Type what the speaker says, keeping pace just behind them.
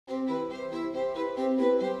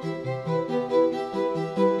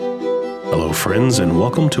Hello friends, and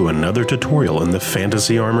welcome to another tutorial in the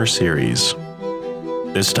Fantasy Armor series.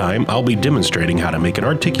 This time, I'll be demonstrating how to make an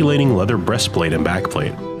articulating leather breastplate and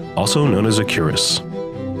backplate, also known as a cuirass.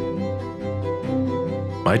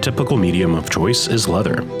 My typical medium of choice is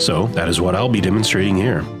leather, so that is what I'll be demonstrating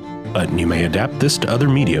here. But you may adapt this to other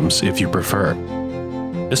mediums if you prefer.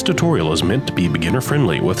 This tutorial is meant to be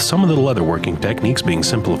beginner-friendly, with some of the leatherworking techniques being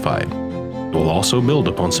simplified. It will also build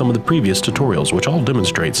upon some of the previous tutorials, which all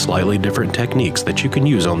demonstrate slightly different techniques that you can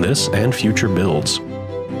use on this and future builds.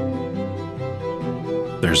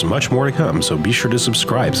 There's much more to come, so be sure to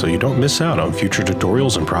subscribe so you don't miss out on future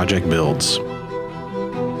tutorials and project builds.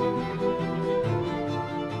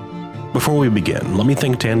 Before we begin, let me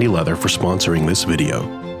thank Tandy Leather for sponsoring this video.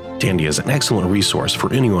 Tandy is an excellent resource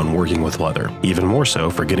for anyone working with leather, even more so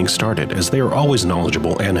for getting started, as they are always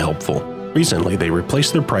knowledgeable and helpful. Recently, they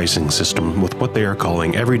replaced their pricing system with what they are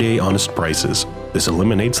calling everyday honest prices. This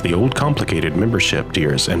eliminates the old complicated membership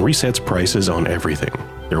tiers and resets prices on everything.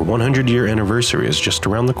 Their 100-year anniversary is just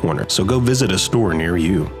around the corner, so go visit a store near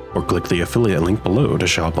you, or click the affiliate link below to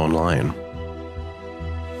shop online.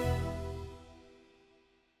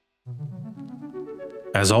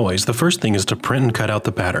 As always, the first thing is to print and cut out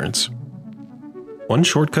the patterns. One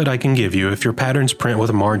shortcut I can give you if your patterns print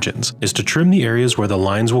with margins is to trim the areas where the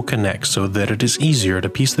lines will connect so that it is easier to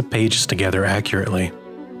piece the pages together accurately.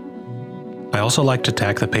 I also like to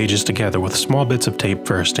tack the pages together with small bits of tape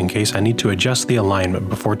first in case I need to adjust the alignment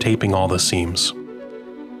before taping all the seams.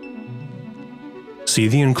 See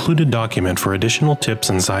the included document for additional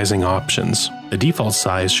tips and sizing options. The default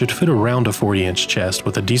size should fit around a 40-inch chest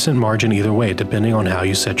with a decent margin either way depending on how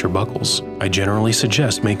you set your buckles. I generally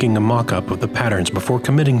suggest making a mock-up of the patterns before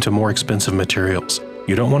committing to more expensive materials.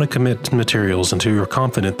 You don't want to commit to materials until you're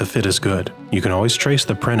confident the fit is good. You can always trace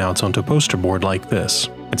the printouts onto poster board like this.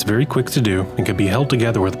 It's very quick to do and can be held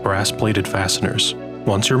together with brass-plated fasteners.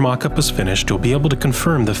 Once your mock-up is finished, you'll be able to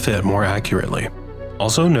confirm the fit more accurately.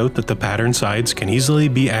 Also note that the pattern sides can easily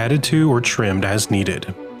be added to or trimmed as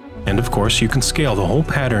needed. And of course, you can scale the whole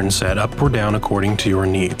pattern set up or down according to your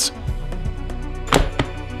needs.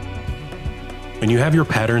 When you have your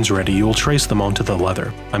patterns ready, you will trace them onto the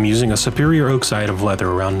leather. I'm using a superior oak side of leather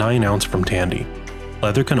around 9 ounce from Tandy.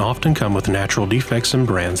 Leather can often come with natural defects and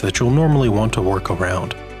brands that you'll normally want to work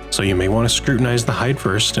around, so you may want to scrutinize the hide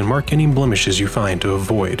first and mark any blemishes you find to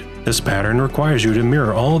avoid. This pattern requires you to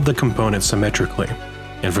mirror all of the components symmetrically,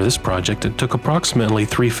 and for this project it took approximately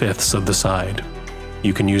 3/5 of the side.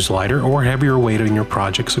 You can use lighter or heavier weight in your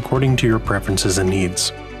projects according to your preferences and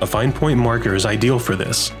needs. A fine point marker is ideal for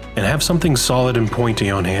this, and have something solid and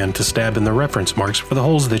pointy on hand to stab in the reference marks for the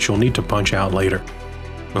holes that you'll need to punch out later.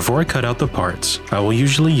 Before I cut out the parts, I will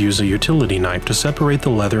usually use a utility knife to separate the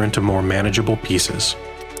leather into more manageable pieces.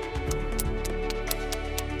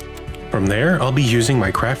 From there, I'll be using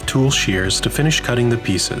my craft tool shears to finish cutting the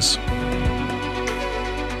pieces.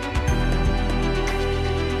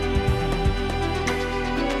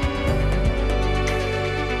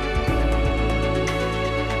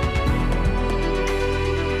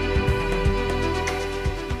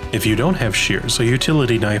 If you don't have shears, a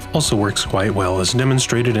utility knife also works quite well, as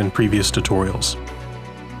demonstrated in previous tutorials.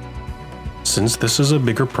 Since this is a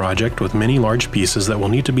bigger project with many large pieces that will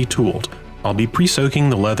need to be tooled, I'll be pre-soaking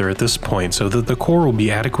the leather at this point so that the core will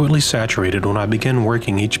be adequately saturated when I begin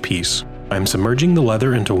working each piece. I'm submerging the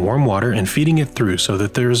leather into warm water and feeding it through so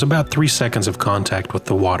that there is about 3 seconds of contact with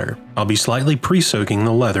the water. I'll be slightly pre-soaking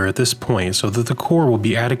the leather at this point so that the core will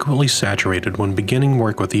be adequately saturated when beginning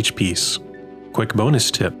work with each piece. Quick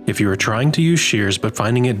bonus tip: if you are trying to use shears but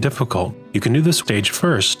finding it difficult, you can do this stage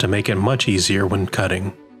first to make it much easier when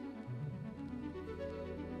cutting.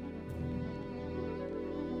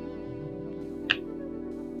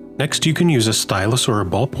 Next, you can use a stylus or a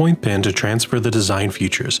ballpoint pen to transfer the design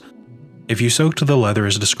features. If you soaked the leather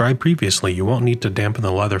as described previously, you won't need to dampen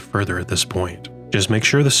the leather further at this point. Just make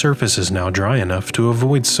sure the surface is now dry enough to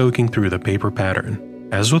avoid soaking through the paper pattern.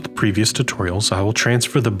 As with previous tutorials, I will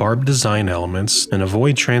transfer the barbed design elements and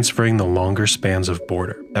avoid transferring the longer spans of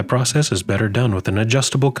border. That process is better done with an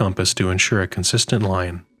adjustable compass to ensure a consistent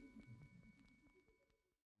line.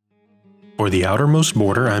 For the outermost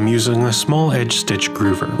border, I'm using a small edge stitch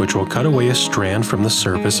groover, which will cut away a strand from the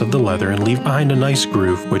surface of the leather and leave behind a nice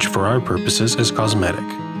groove, which for our purposes is cosmetic.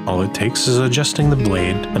 All it takes is adjusting the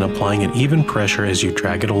blade and applying an even pressure as you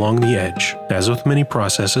drag it along the edge. As with many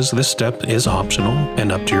processes, this step is optional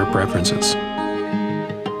and up to your preferences.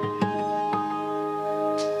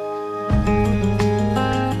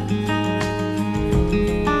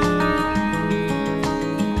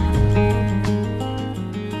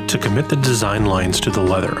 To commit the design lines to the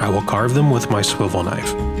leather, I will carve them with my swivel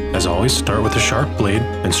knife. As always, start with a sharp blade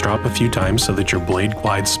and strop a few times so that your blade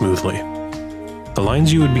glides smoothly. The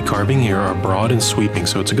lines you would be carving here are broad and sweeping,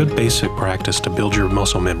 so it's a good basic practice to build your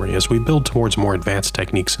muscle memory as we build towards more advanced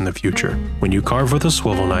techniques in the future. When you carve with a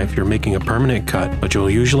swivel knife, you're making a permanent cut, but you'll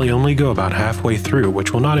usually only go about halfway through,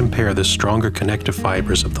 which will not impair the stronger connective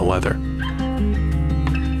fibers of the leather.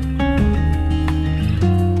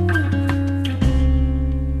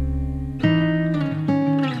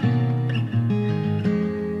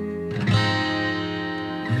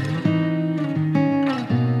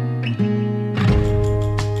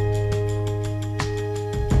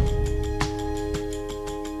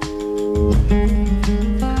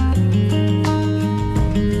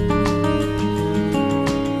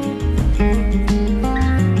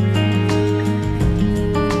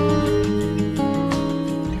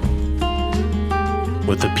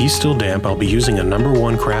 With the piece still damp, I'll be using a No.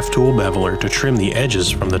 1 craft tool beveler to trim the edges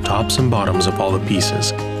from the tops and bottoms of all the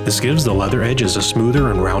pieces. This gives the leather edges a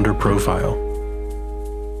smoother and rounder profile.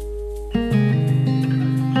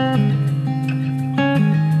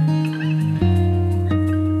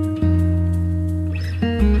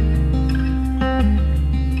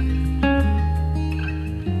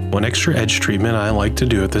 One extra edge treatment I like to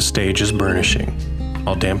do at this stage is burnishing.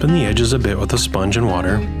 I'll dampen the edges a bit with a sponge and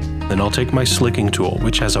water. Then I'll take my slicking tool,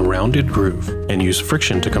 which has a rounded groove, and use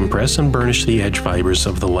friction to compress and burnish the edge fibers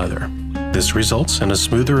of the leather. This results in a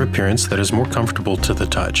smoother appearance that is more comfortable to the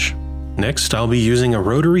touch. Next, I'll be using a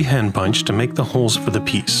rotary hand punch to make the holes for the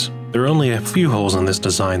piece. There are only a few holes in this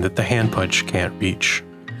design that the hand punch can't reach.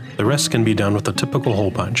 The rest can be done with a typical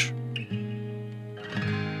hole punch.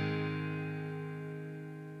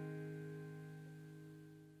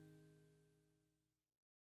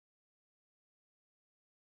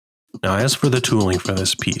 Now, as for the tooling for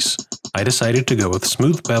this piece, I decided to go with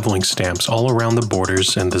smooth beveling stamps all around the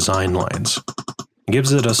borders and design lines. It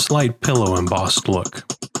gives it a slight pillow embossed look.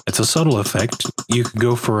 It's a subtle effect. You could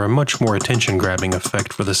go for a much more attention-grabbing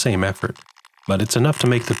effect for the same effort, but it's enough to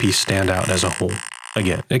make the piece stand out as a whole.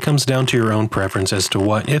 Again, it comes down to your own preference as to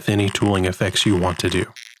what, if any, tooling effects you want to do.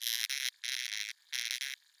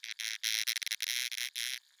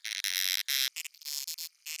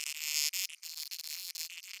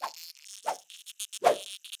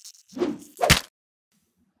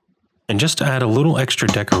 And just to add a little extra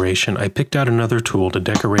decoration, I picked out another tool to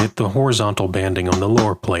decorate the horizontal banding on the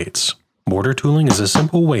lower plates. Border tooling is a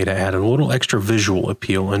simple way to add a little extra visual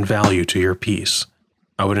appeal and value to your piece.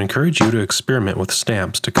 I would encourage you to experiment with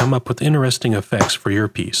stamps to come up with interesting effects for your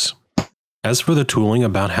piece. As for the tooling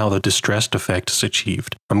about how the distressed effect is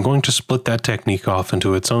achieved, I'm going to split that technique off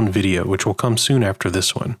into its own video, which will come soon after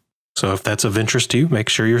this one. So if that's of interest to you, make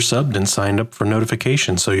sure you're subbed and signed up for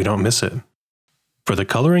notifications so you don't miss it. For the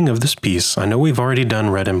coloring of this piece, I know we've already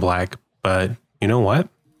done red and black, but you know what?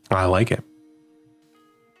 I like it.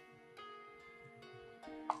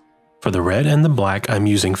 For the red and the black, I'm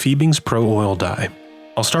using Phoebing's Pro Oil dye.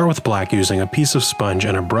 I'll start with black using a piece of sponge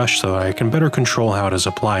and a brush so that I can better control how it is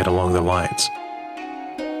applied along the lines.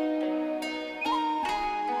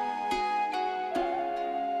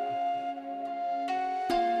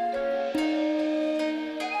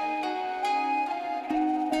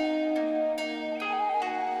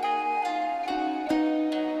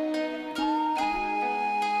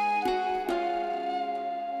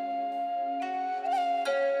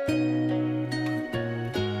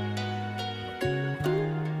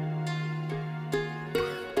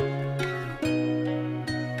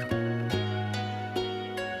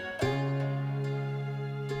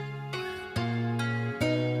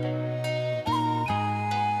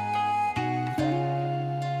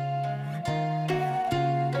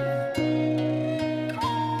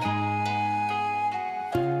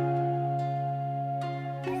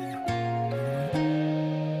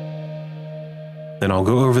 Then I'll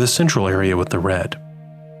go over the central area with the red.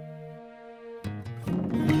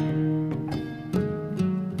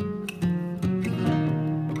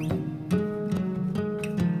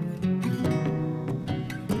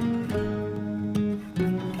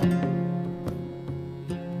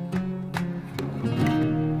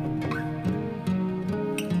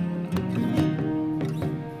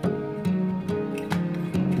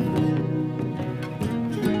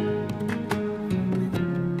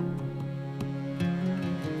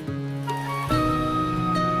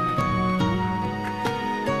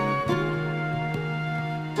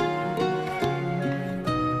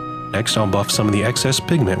 Next, I'll buff some of the excess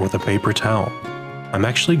pigment with a paper towel. I'm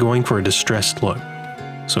actually going for a distressed look,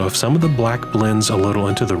 so if some of the black blends a little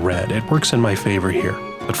into the red, it works in my favor here.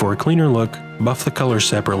 But for a cleaner look, buff the colors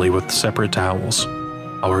separately with separate towels.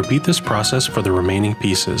 I'll repeat this process for the remaining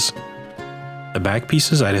pieces. The back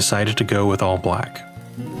pieces I decided to go with all black.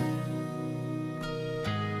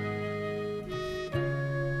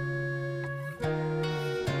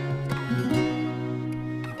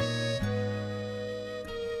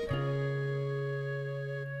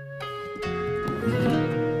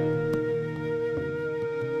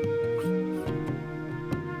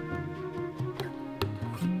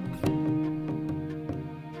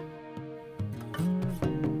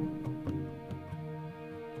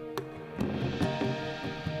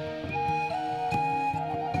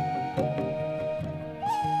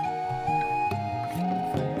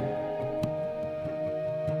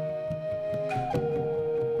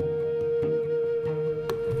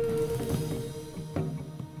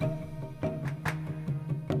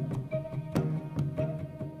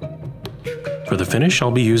 For the finish,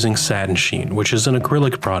 I'll be using Satin Sheen, which is an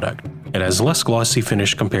acrylic product. It has less glossy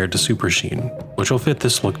finish compared to Super Sheen, which will fit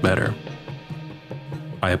this look better.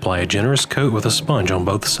 I apply a generous coat with a sponge on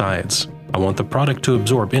both sides. I want the product to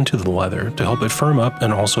absorb into the leather to help it firm up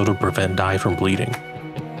and also to prevent dye from bleeding.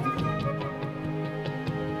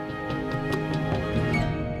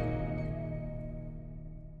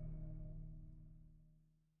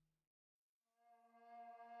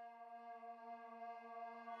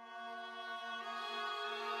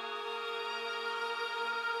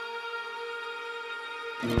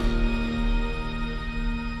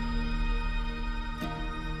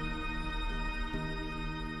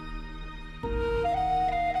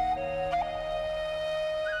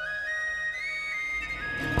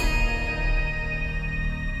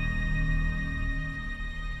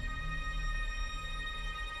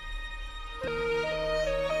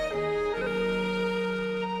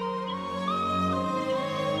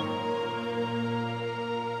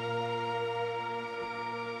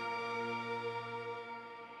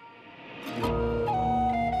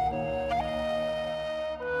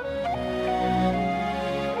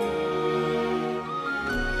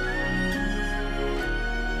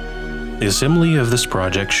 The assembly of this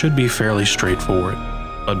project should be fairly straightforward,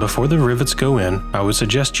 but before the rivets go in, I would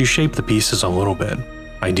suggest you shape the pieces a little bit.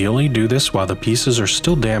 Ideally, do this while the pieces are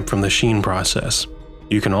still damp from the sheen process.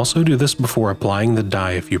 You can also do this before applying the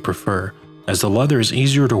dye if you prefer, as the leather is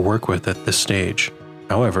easier to work with at this stage.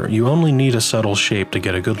 However, you only need a subtle shape to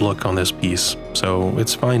get a good look on this piece, so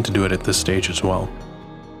it's fine to do it at this stage as well.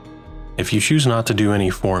 If you choose not to do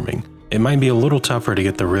any forming, it might be a little tougher to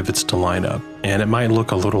get the rivets to line up, and it might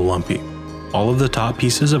look a little lumpy. All of the top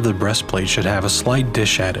pieces of the breastplate should have a slight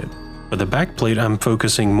dish added. For the backplate, I'm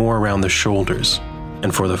focusing more around the shoulders,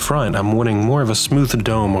 and for the front, I'm wanting more of a smooth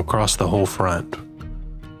dome across the whole front.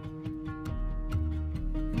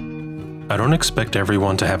 I don't expect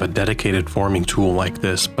everyone to have a dedicated forming tool like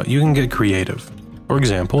this, but you can get creative. For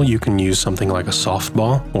example, you can use something like a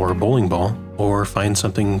softball or a bowling ball, or find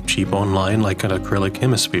something cheap online like an acrylic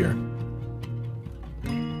hemisphere.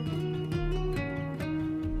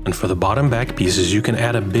 And for the bottom back pieces, you can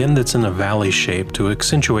add a bend that's in a valley shape to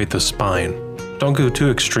accentuate the spine. Don't go too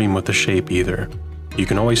extreme with the shape either. You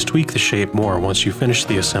can always tweak the shape more once you finish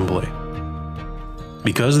the assembly.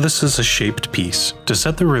 Because this is a shaped piece, to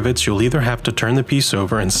set the rivets you'll either have to turn the piece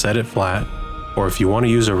over and set it flat, or if you want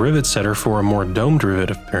to use a rivet setter for a more domed rivet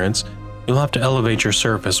appearance, you'll have to elevate your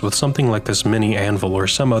surface with something like this mini anvil or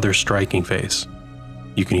some other striking face.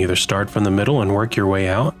 You can either start from the middle and work your way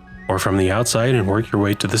out, or from the outside and work your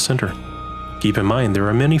way to the center. Keep in mind there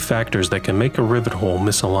are many factors that can make a rivet hole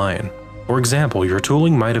misalign. For example, your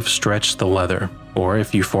tooling might have stretched the leather, or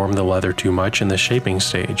if you formed the leather too much in the shaping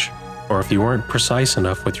stage, or if you weren't precise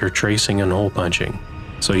enough with your tracing and hole punching.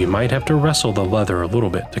 So you might have to wrestle the leather a little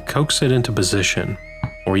bit to coax it into position,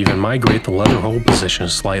 or even migrate the leather hole position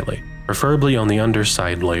slightly, preferably on the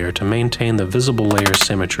underside layer to maintain the visible layer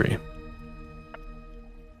symmetry.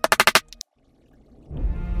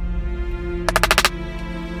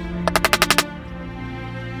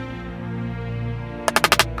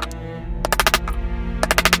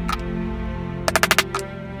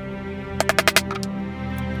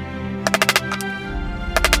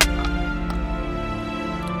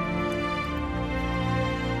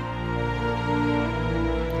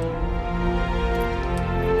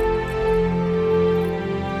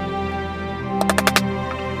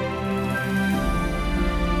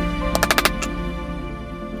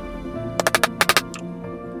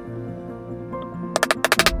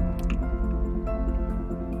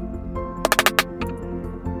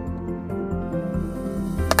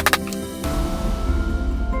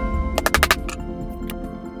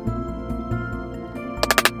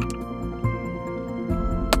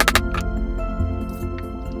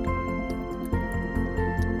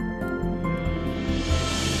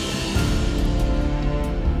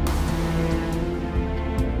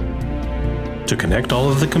 To connect all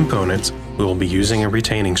of the components, we will be using a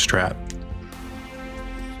retaining strap.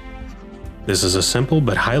 This is a simple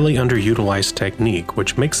but highly underutilized technique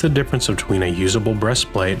which makes the difference between a usable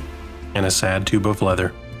breastplate and a sad tube of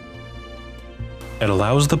leather. It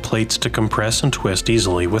allows the plates to compress and twist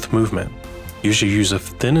easily with movement. You should use a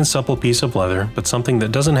thin and supple piece of leather, but something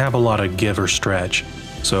that doesn't have a lot of give or stretch,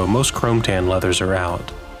 so most chrome tan leathers are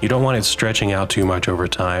out. You don't want it stretching out too much over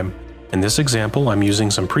time. In this example, I'm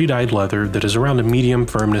using some pre-dyed leather that is around a medium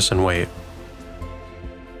firmness and weight.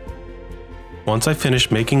 Once I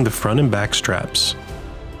finish making the front and back straps,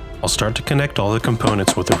 I'll start to connect all the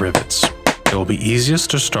components with the rivets. It will be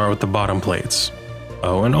easiest to start with the bottom plates.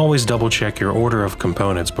 Oh, and always double check your order of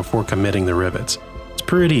components before committing the rivets. It's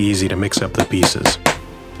pretty easy to mix up the pieces.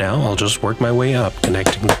 Now I'll just work my way up,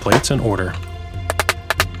 connecting the plates in order.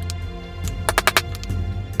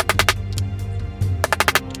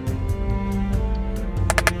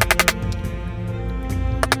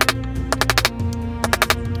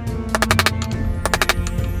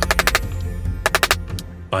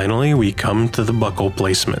 Finally, we come to the buckle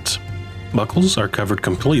placement. Buckles are covered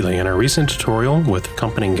completely in our recent tutorial with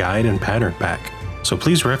accompanying guide and pattern pack, so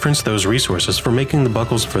please reference those resources for making the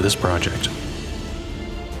buckles for this project.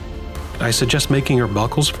 I suggest making your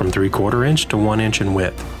buckles from 3/4 inch to 1 inch in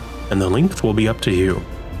width, and the length will be up to you.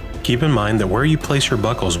 Keep in mind that where you place your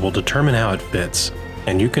buckles will determine how it fits,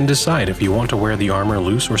 and you can decide if you want to wear the armor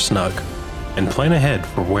loose or snug, and plan ahead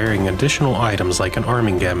for wearing additional items like an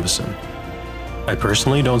arming gambeson. I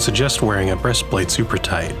personally don't suggest wearing a breastplate super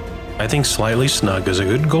tight. I think slightly snug is a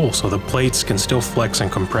good goal so the plates can still flex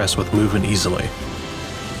and compress with movement easily.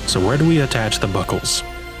 So where do we attach the buckles?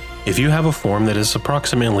 If you have a form that is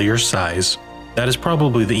approximately your size, that is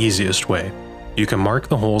probably the easiest way. You can mark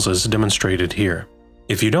the holes as demonstrated here.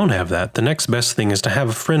 If you don't have that, the next best thing is to have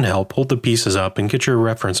a friend help hold the pieces up and get your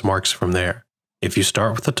reference marks from there. If you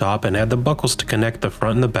start with the top and add the buckles to connect the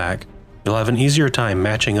front and the back, you'll have an easier time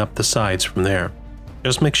matching up the sides from there.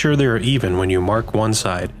 Just make sure they are even when you mark one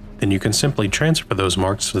side, then you can simply transfer those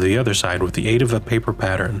marks to the other side with the aid of a paper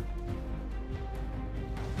pattern.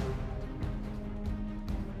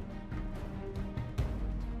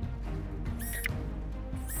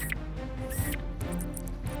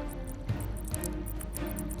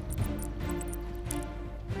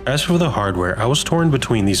 As for the hardware, I was torn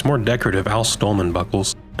between these more decorative Al Stolman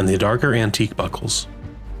buckles and the darker antique buckles.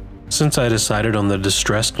 Since I decided on the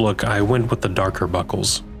distressed look, I went with the darker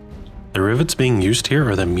buckles. The rivets being used here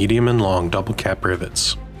are the medium and long double cap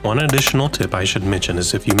rivets. One additional tip I should mention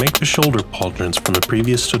is if you make the shoulder pauldrons from the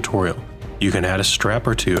previous tutorial, you can add a strap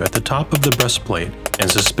or two at the top of the breastplate and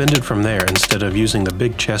suspend it from there instead of using the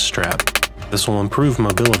big chest strap. This will improve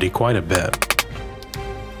mobility quite a bit.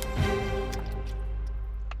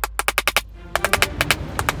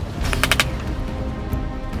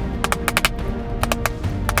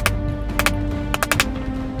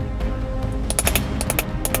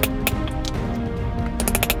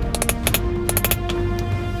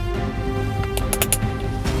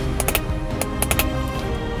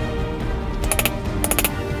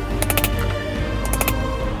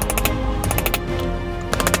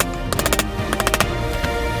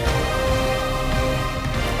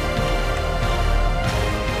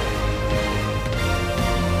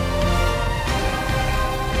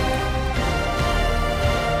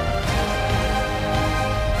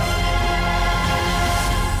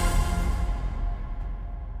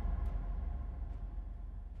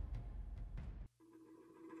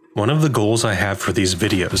 One of the goals I have for these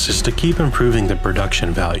videos is to keep improving the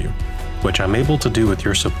production value, which I'm able to do with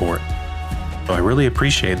your support. So I really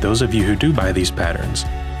appreciate those of you who do buy these patterns,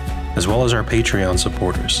 as well as our Patreon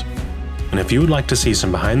supporters. And if you would like to see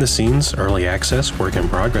some behind the scenes, early access, work in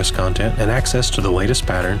progress content, and access to the latest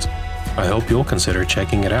patterns, I hope you'll consider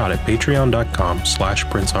checking it out at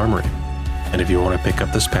patreon.com/Prince Armory. And if you want to pick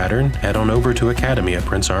up this pattern, head on over to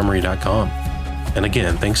academy@princearmory.com. And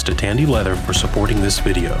again, thanks to Tandy Leather for supporting this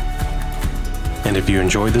video. And if you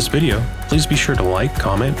enjoyed this video, please be sure to like,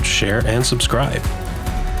 comment, share, and subscribe.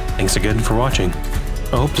 Thanks again for watching.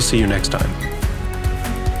 I hope to see you next time.